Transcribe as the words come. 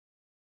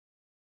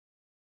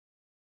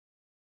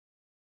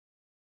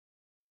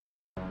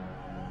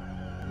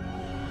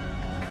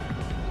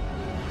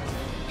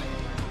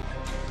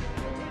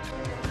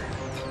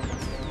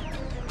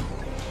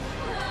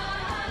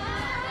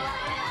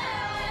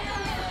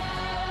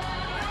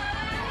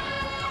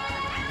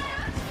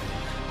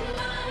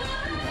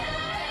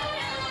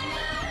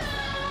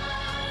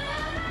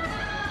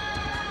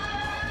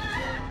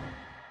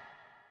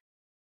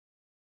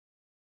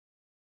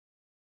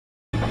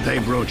They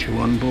brought you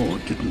on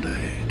board, didn't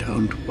they?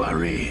 Don't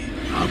worry.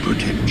 I'll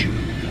protect you.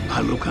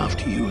 I'll look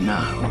after you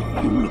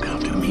now. You look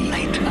after me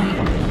later.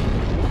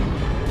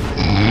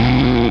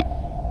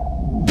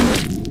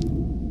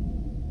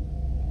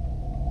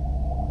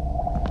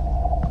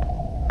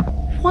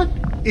 What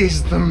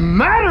is the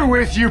matter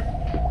with you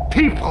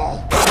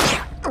people?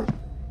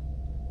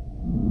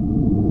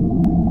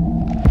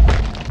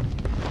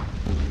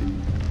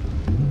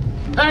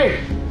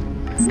 Hey!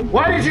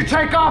 Why did you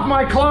take off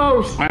my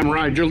clothes? I'm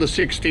Rigel the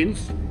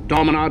 16th,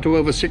 Dominar to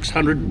over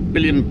 600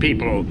 billion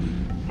people.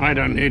 I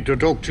don't need to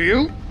talk to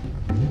you.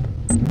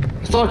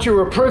 I thought you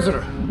were a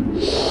prisoner.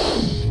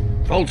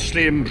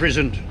 Falsely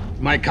imprisoned.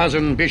 My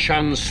cousin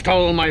Bishan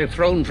stole my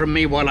throne from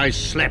me while I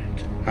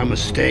slept. A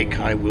mistake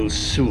I will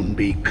soon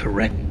be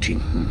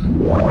correcting.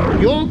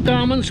 Your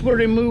garments were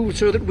removed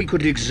so that we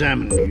could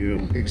examine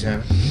you.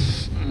 Examine?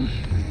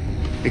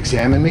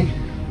 Examine me?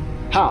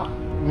 How?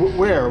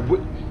 Where?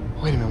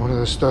 Wait a minute, one of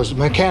those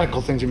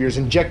mechanical things of yours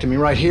injected me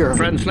right here.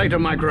 Translator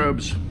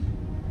microbes.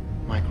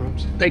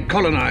 Microbes? They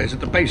colonize at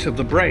the base of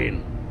the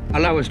brain,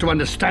 allow us to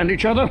understand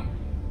each other.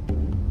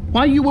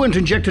 Why you weren't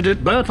injected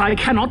at birth, I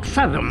cannot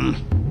fathom.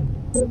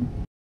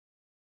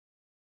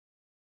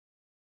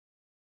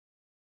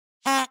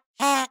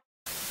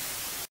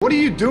 What are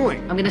you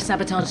doing? I'm gonna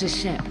sabotage this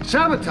ship.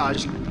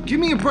 Sabotage? Give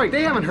me a break.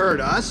 They haven't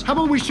hurt us. How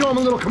about we show them a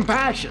little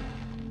compassion?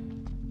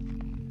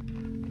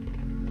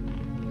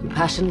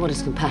 Compassion? What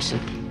is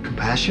compassion?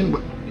 Compassion?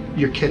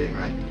 You're kidding,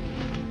 right?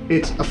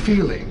 It's a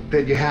feeling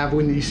that you have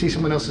when you see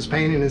someone else's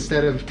pain, and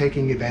instead of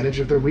taking advantage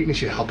of their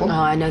weakness, you help them. Oh,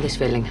 I know this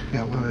feeling.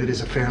 Yeah, well, it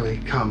is a fairly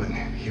common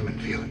human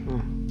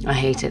feeling. I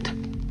hate it.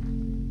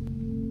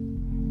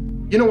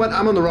 You know what?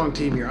 I'm on the wrong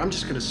team here. I'm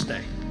just gonna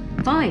stay.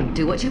 Fine,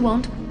 do what you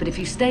want, but if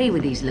you stay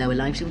with these lower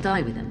lives, you'll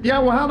die with them. Yeah,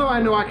 well, how do I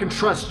know I can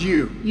trust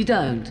you? You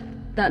don't.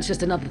 That's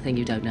just another thing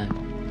you don't know.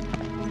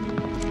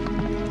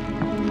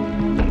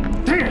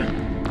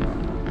 Damn!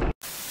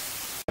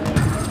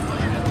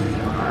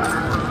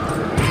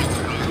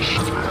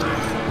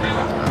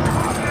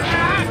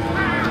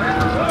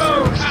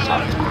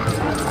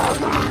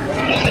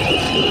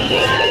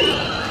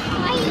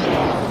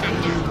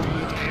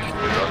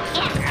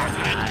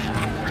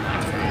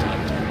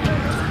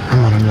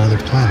 I'm on another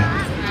planet.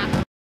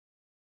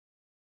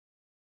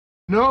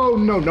 No,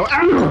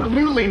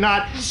 absolutely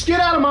not. Just get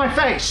out of my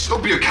face.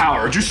 Don't be a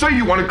coward. You say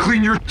you want to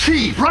clean your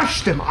teeth.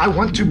 Brush them. I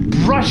want to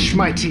brush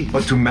my teeth.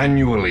 But to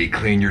manually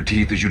clean your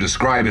teeth, as you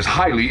describe, is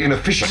highly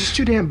inefficient. It's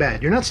too damn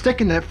bad. You're not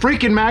sticking that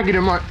freaking maggot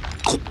in my...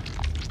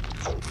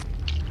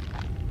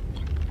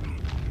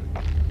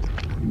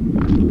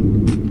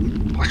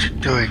 What's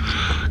it doing?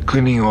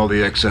 Cleaning all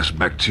the excess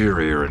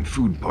bacteria and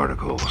food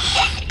particles.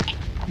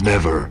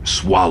 Never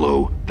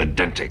swallow the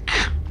dentic.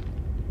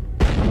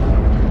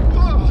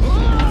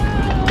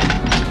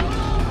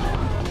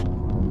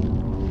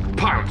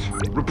 Pilot,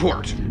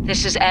 report.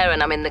 This is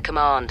Erin, I'm in the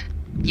command.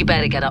 You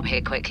better get up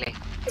here quickly.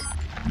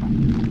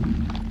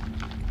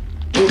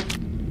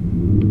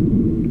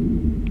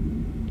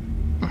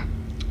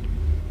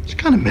 It's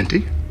kind of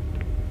minty.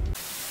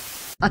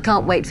 I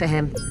can't wait for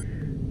him.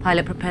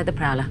 Pilot, prepare the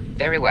prowler.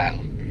 Very well.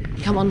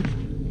 Come on.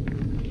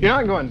 You're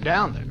not going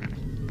down there.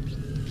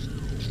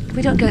 If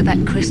we don't get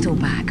that crystal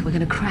back, we're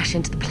gonna crash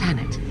into the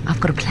planet. I've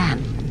got a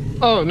plan.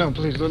 Oh, no,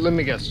 please, let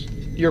me guess.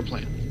 Your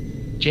plan.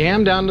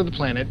 Jam down to the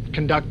planet,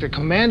 conduct a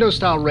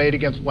commando-style raid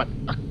against, what,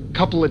 a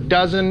couple of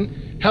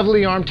dozen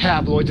heavily armed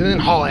tabloids, and then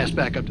haul ass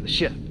back up to the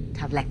ship.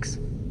 Tavlex.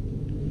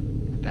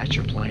 That's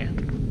your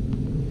plan?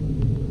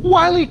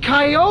 Wile E.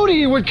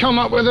 Coyote would come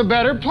up with a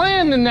better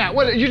plan than that.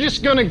 What, you're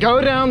just gonna go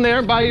down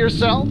there by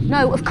yourself?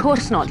 No, of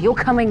course not. You're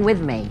coming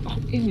with me. Oh,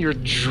 in your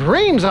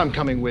dreams, I'm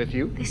coming with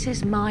you. This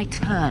is my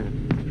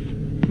turn.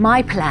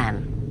 My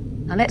plan.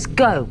 Now let's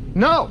go.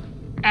 No,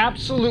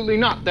 absolutely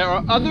not. There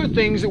are other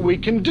things that we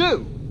can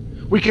do.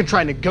 We can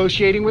try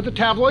negotiating with the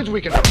tabloids.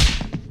 We can...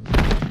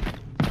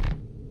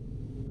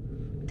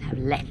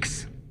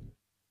 Tavlex.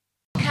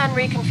 Can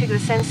reconfigure the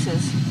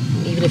sensors.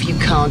 Even if you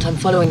can't, I'm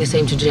following the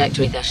same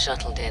trajectory their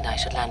shuttle did. I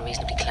should land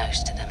reasonably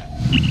close to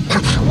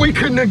them. We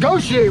can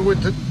negotiate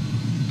with the...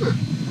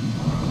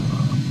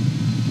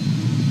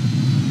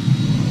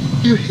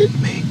 You hit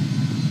me.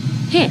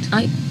 Hit?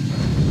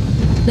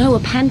 No, a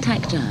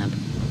Pantac jab.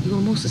 You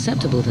are more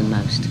susceptible than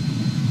most.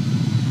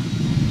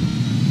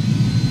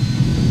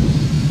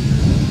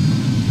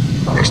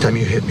 Next time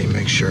you hit me,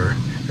 make sure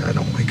I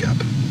don't wake up.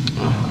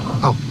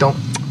 Oh, don't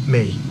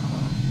me.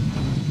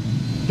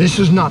 This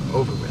is not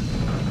over with.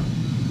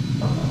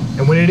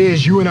 And when it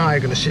is, you and I are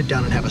going to sit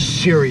down and have a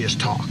serious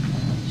talk.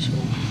 Sure.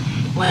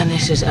 When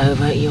this is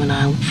over, you and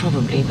I will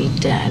probably be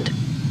dead.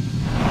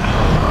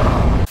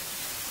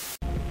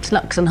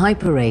 Slux and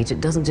hyper rage,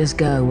 it doesn't just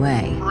go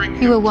away.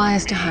 You were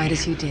wise to hide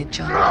as you did,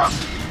 John.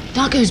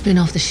 Darko's been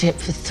off the ship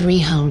for 3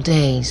 whole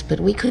days, but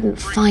we couldn't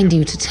find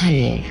you to tell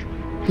you.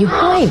 You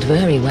hide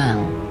very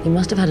well. You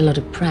must have had a lot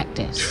of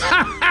practice.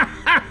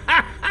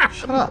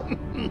 Shut up.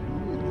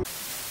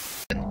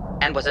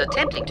 And was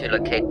attempting to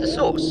locate the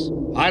source.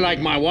 I like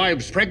my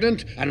wives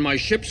pregnant and my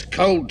ships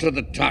cold to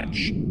the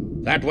touch.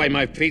 That way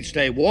my feet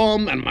stay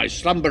warm and my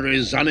slumber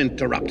is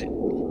uninterrupted.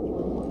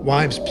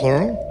 Wives,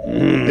 plural?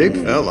 Big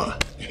fella.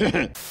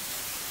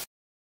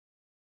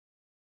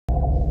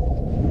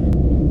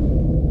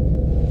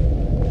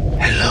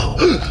 Hello.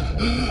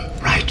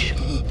 Right.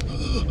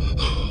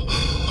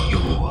 You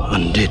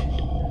undid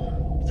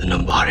the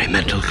Nambari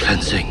mental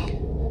cleansing.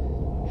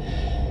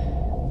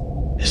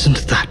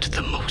 Isn't that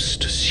the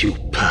most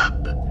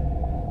superb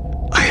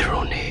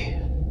irony?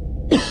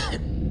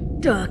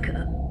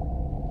 Darker.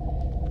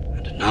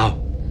 And now,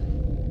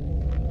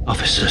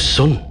 Officer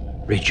Sun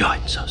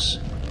rejoins us.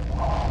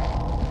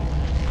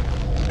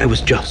 I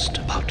was just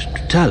about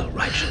to tell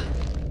Rigel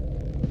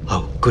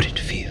how good it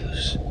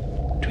feels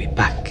to be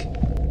back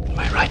in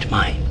my right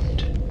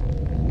mind.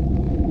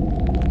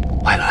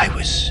 While I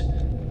was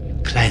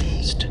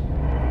cleansed,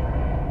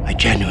 I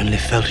genuinely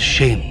felt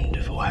ashamed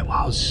of who I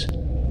was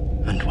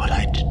and what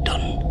I'd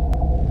done.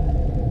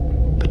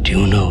 But do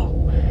you know,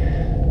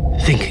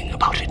 thinking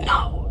about it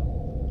now,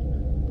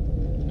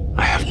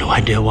 I have no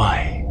idea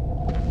why.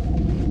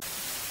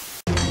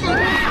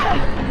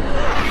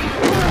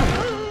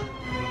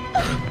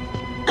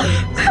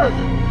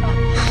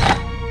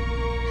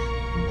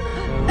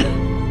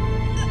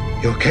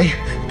 You okay?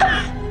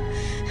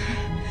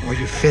 Are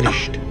you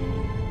finished?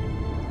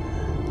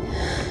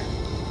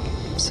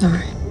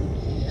 Sorry.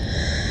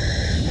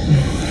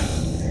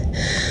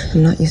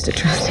 I'm not used to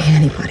trusting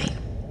anybody.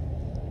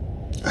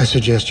 I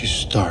suggest you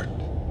start.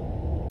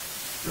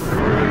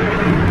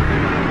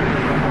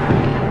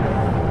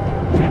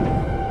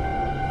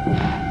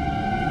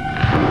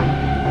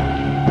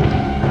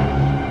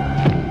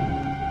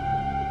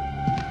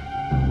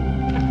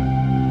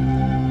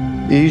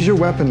 Ease your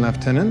weapon,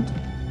 Lieutenant.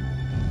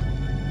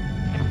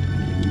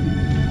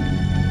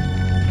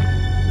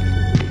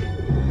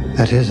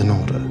 That is an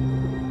order.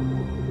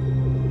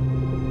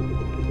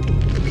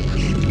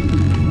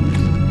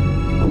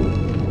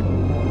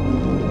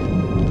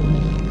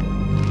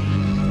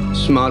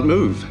 Smart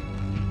move,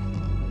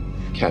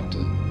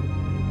 Captain.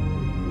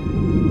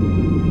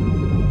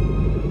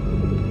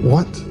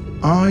 What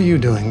are you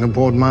doing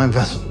aboard my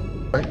vessel?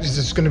 Is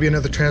this going to be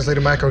another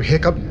translator micro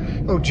hiccup?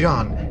 Oh,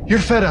 John, you're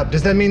fed up.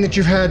 Does that mean that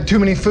you've had too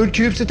many food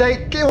cubes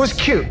today? It was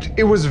cute.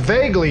 It was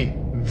vaguely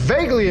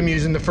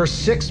amusing the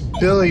first 6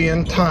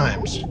 billion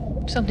times.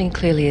 Something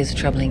clearly is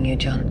troubling you,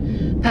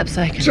 John. Perhaps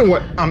I can... So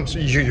what? So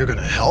you're going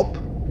to help?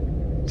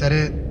 Is that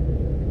it?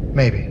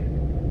 Maybe.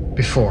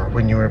 Before,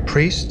 when you were a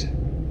priest.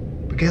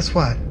 But guess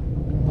what?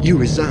 You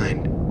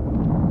resigned.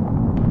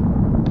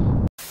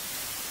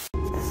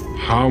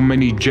 How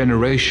many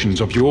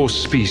generations of your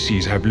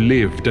species have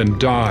lived and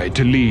died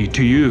to lead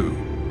to you?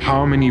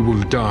 How many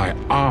will die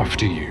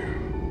after you?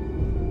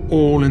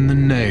 All in the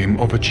name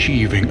of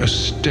achieving a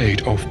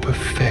state of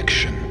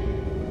perfection.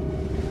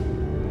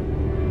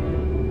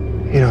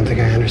 You don't think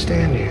I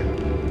understand you,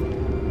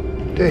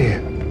 do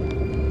you?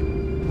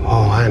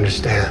 Oh, I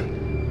understand.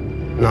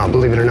 No,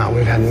 believe it or not,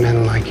 we've had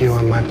men like you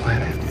on my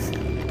planet.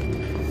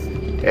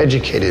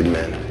 Educated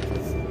men.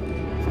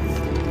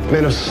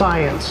 Men of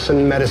science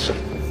and medicine.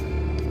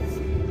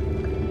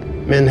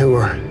 Men who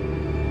are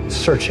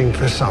searching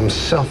for some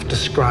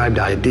self-described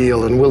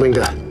ideal and willing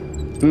to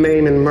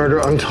maim and murder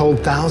untold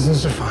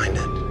thousands to find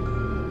it.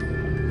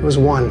 There was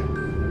one.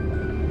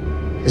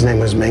 His name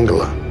was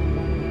Mengele.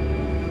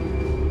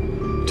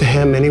 To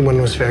him,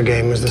 anyone was fair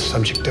game as the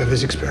subject of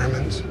his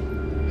experiments.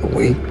 The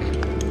weak,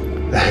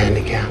 the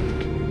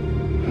handicapped,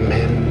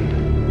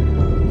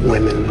 men,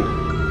 women,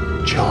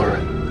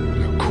 children.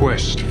 The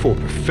quest for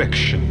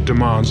perfection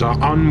demands our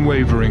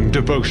unwavering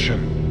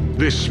devotion.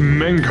 This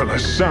Mengele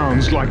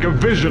sounds like a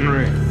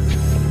visionary.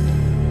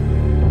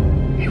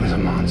 He was a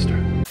monster.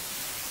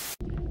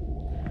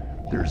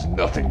 There's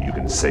nothing you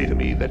can say to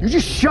me that... You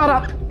just shut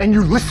up and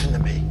you listen to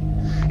me.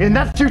 In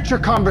that future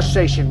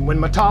conversation, when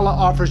Matala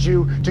offers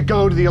you to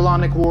go to the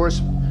Alanic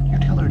Wars, you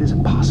tell her it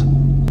isn't possible.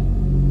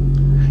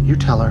 You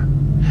tell her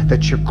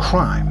that your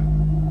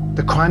crime,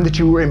 the crime that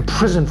you were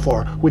imprisoned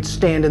for, would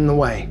stand in the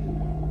way.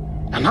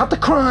 Now, not the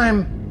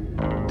crime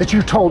that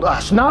you told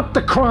us, not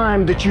the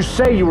crime that you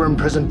say you were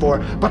imprisoned for,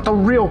 but the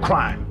real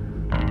crime.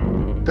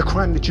 The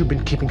crime that you've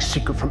been keeping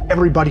secret from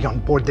everybody on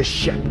board this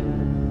ship.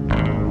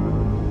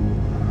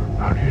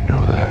 How do you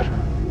know that?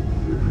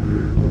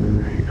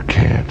 You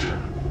can't.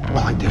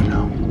 Well, I do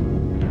know.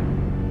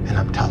 And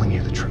I'm telling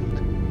you the truth.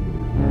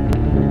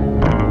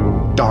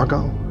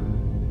 Dargo,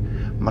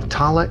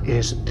 Matala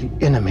is the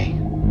enemy.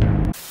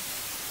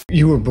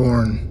 You were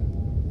born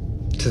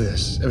to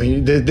this. I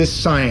mean, this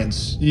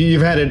science,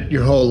 you've had it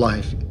your whole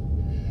life.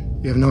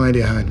 You have no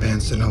idea how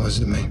advanced it all is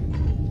to me.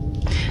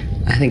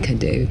 I think I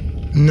do.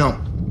 No,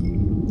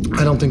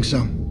 I don't think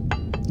so.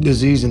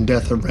 Disease and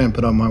death are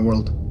rampant on my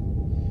world.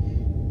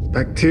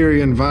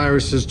 Bacteria and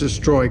viruses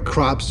destroy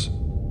crops,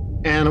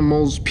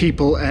 animals,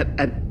 people at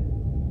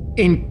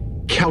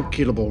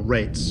incalculable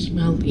rates.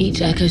 Well, each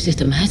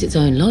ecosystem has its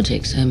own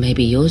logic, so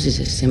maybe yours is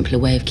a simpler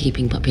way of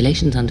keeping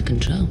populations under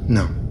control.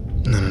 No.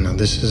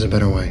 This is a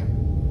better way.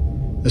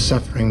 The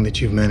suffering that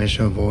you've managed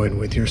to avoid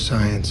with your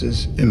science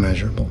is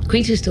immeasurable.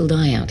 Creatures still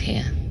die out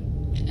here.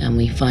 And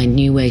we find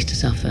new ways to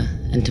suffer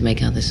and to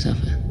make others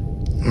suffer.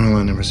 Well,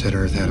 I never said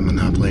Earth had a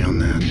monopoly on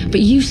that. But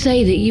you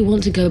say that you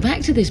want to go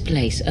back to this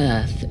place,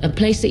 Earth, a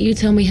place that you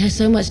tell me has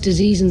so much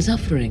disease and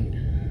suffering.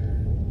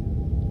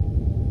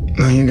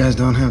 No, you guys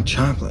don't have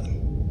chocolate.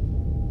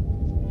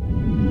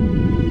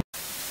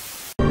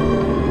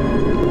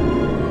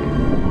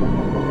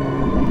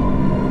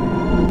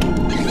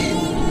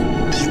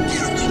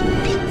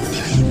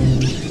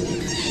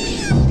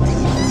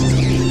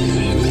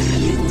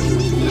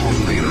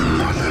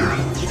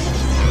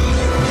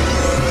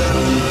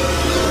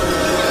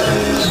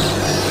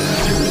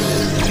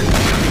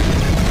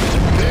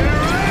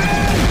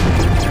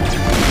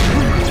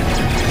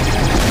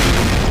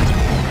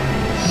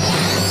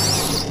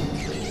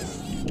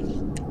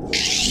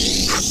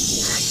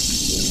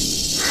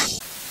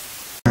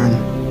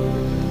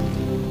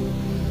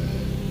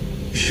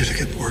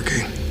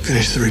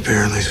 Finish the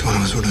repair, at least one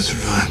of us would have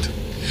survived.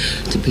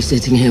 To be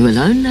sitting here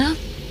alone now?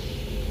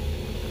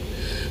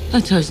 I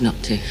chose not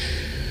to.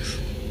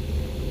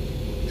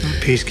 Our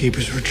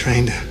peacekeepers were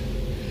trained to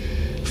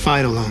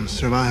fight alone,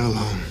 survive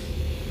alone,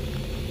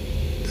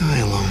 die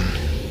alone.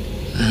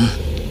 Well,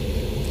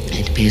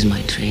 it appears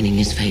my training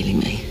is failing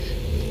me.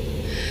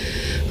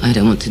 I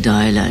don't want to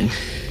die alone.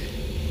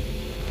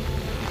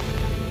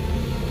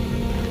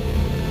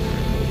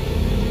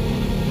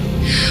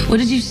 What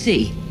did you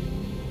see?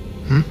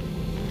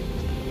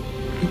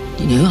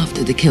 You know,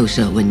 after the kill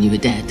shot when you were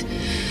dead,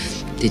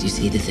 did you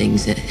see the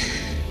things that,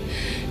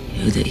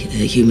 you know, that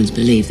humans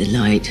believe, the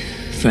light,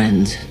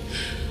 friends?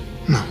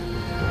 No.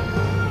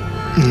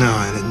 No,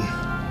 I didn't.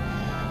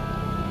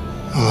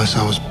 All I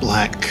saw was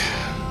black.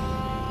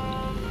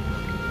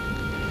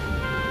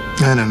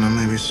 I don't know,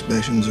 maybe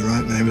suspicions are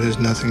right. Maybe there's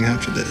nothing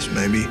after this.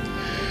 Maybe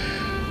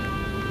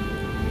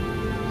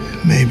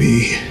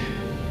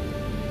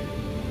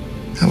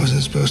I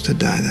wasn't supposed to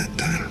die that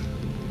time.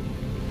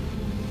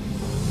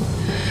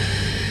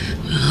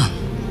 Well,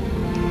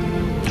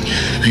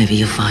 maybe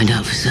you'll find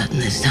out for certain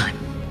this time.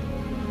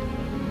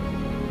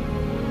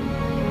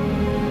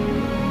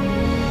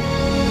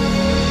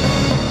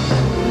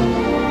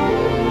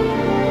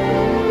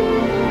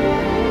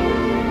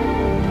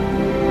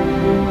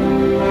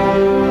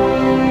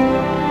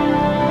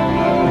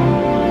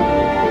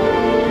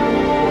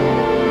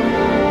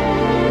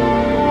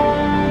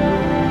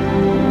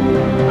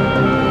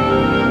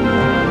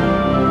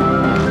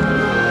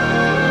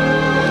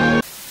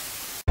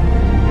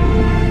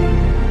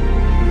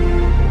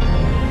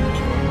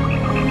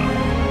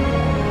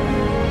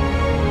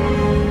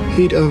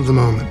 Heat of the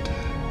moment.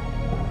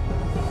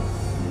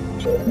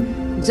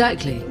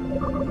 Exactly.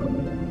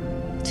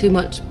 Too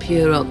much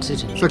pure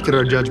oxygen. Affected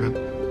our judgment.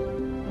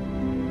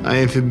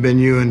 If it had been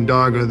you and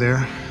Dargo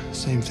there,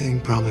 same thing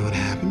probably would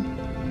have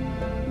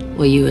happened.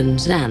 Were you and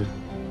Zan?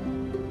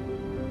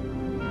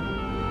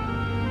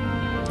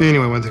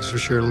 Anyway, one thing's for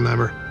sure, it'll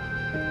never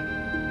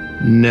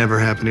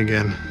happen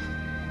again.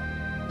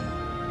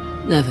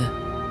 Never.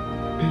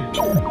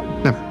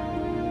 Never.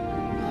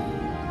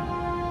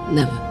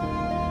 Never.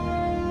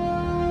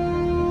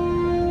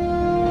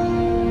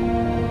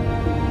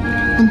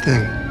 One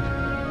thing.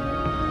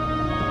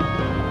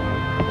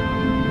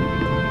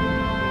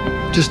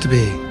 Just to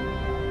be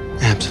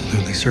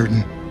absolutely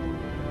certain,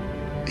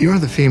 you're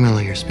the female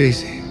of your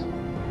species,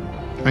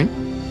 right?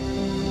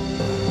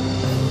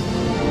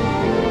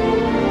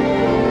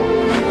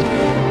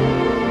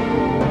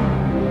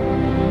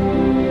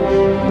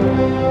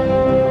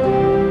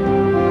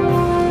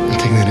 I'll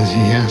take that as a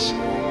yes.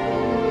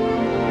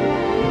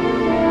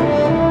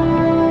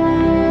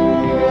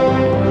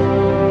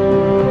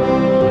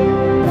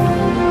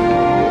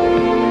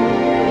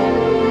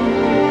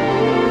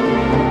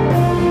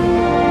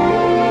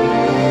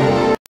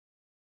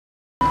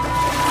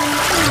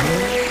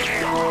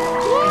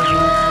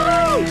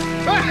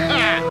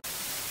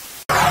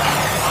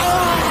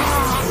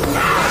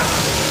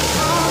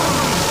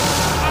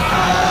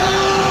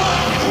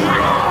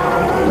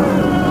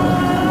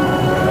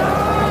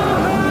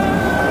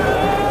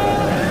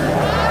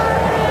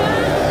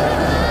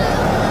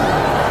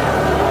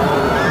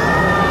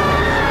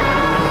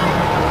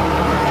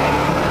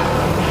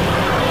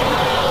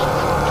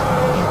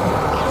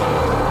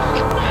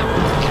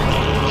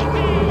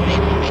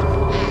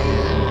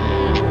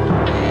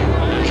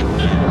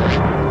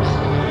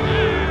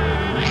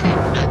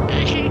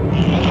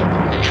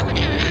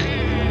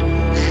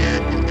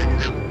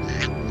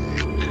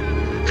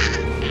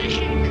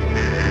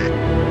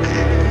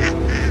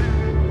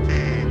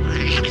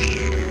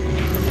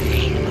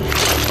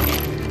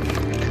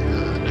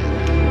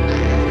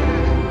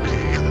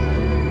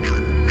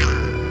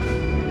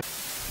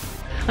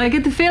 I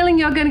get the feeling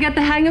you're going to get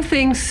the hang of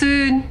things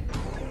soon.